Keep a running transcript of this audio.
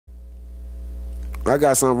I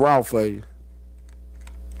got something raw for you.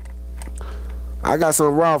 I got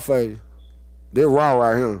something raw for you. They're raw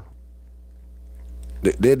right here.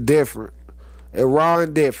 They're different. They're raw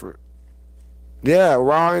and different. Yeah,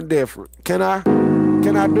 raw and different. Can I?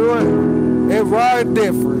 Can I do it? It's raw and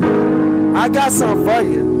different. I got something for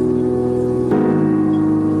you.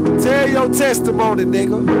 Tell your testimony,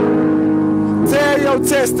 nigga. Tell your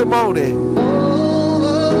testimony.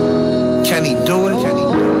 Can he do it? Can he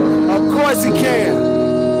do it? Of course he can.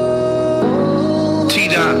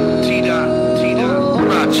 T-Dot, T-Dot, T-Dot,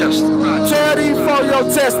 Rochester. Tell these for your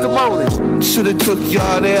testimony. Should've took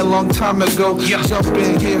y'all there a long time ago. Jump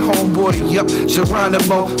in here, homeboy, yup.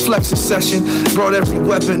 Geronimo, flex a session. Brought every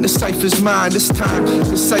weapon, the cipher's mine. This time,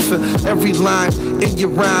 decipher every line in your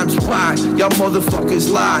rhymes. Why? Y'all motherfuckers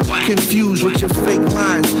lie. Confused with your fake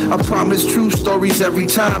lines. I promise true stories every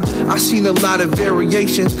time. I seen a lot of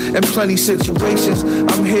variations and plenty situations.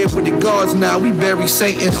 I'm here with the guards now, we bury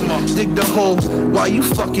Satan. Dig the hole while you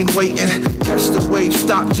fucking waiting. Catch the wave,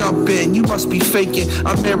 stop jumping. You must be faking,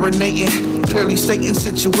 I'm marinating. Clearly stating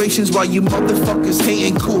situations while you motherfuckers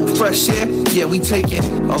hating. Cool, fresh air, yeah, we taking.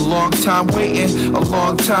 A long time waiting, a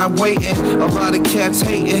long time waiting. A lot of cats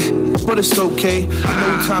hating, but it's okay.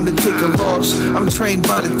 No time to take a loss. I'm trained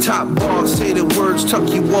by the top boss. Say the words, tuck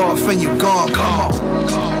you off, and you're gone. Come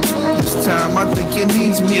on. This time I think it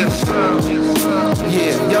needs me.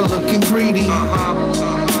 Yeah, y'all looking greedy.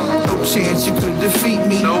 No chance you could defeat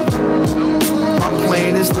me. My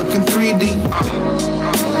plan is looking 3D.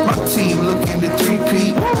 My team looking to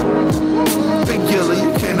 3P. Big Gilla,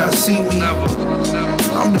 you cannot see me.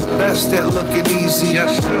 I'm the best at looking easy.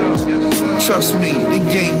 Trust me, the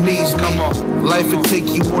game needs me. Come on. Life will take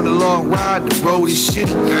you on a long ride. The road is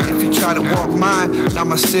shitty. If you try to walk mine, now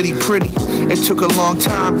my city pretty. It took a long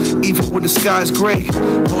time, even when the sky's gray.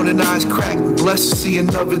 Morning eyes cracked, blessed to see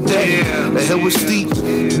another day. The hill was steep,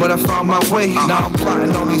 but I found my way. Now I'm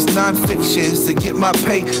plotting on these non-fictions to get my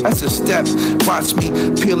pay. That's a step. Watch me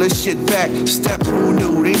peel this shit back. Step, who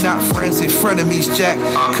knew? They not friends, they frenemies, Jack.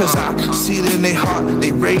 Cause I see it in their heart,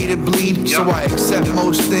 they ready to bleed. So I accept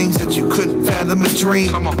most things that you couldn't fathom a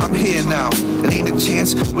dream. I'm here now, it ain't a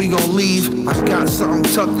chance we gon' leave. I got something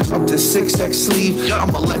tucked up the 6X sleeve.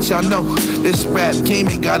 I'ma let y'all know, this rap game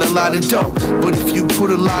ain't got a lot of dough. But if you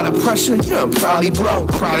put a lot of pressure, you'll probably blow.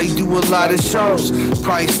 Probably do a lot of shows,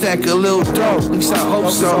 probably stack a little dough. At least I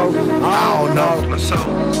hope so, I don't know.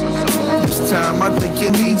 This time I think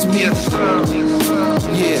it needs me.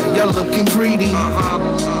 Yeah, y'all looking greedy.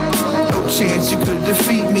 No chance you could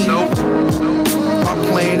defeat me. My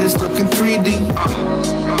plan is looking 3D.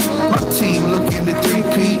 My team looking to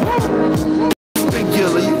 3P. Big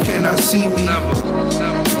Gilla, you cannot see me.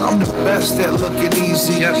 I'm the best at looking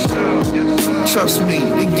easy. Trust me,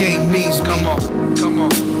 the game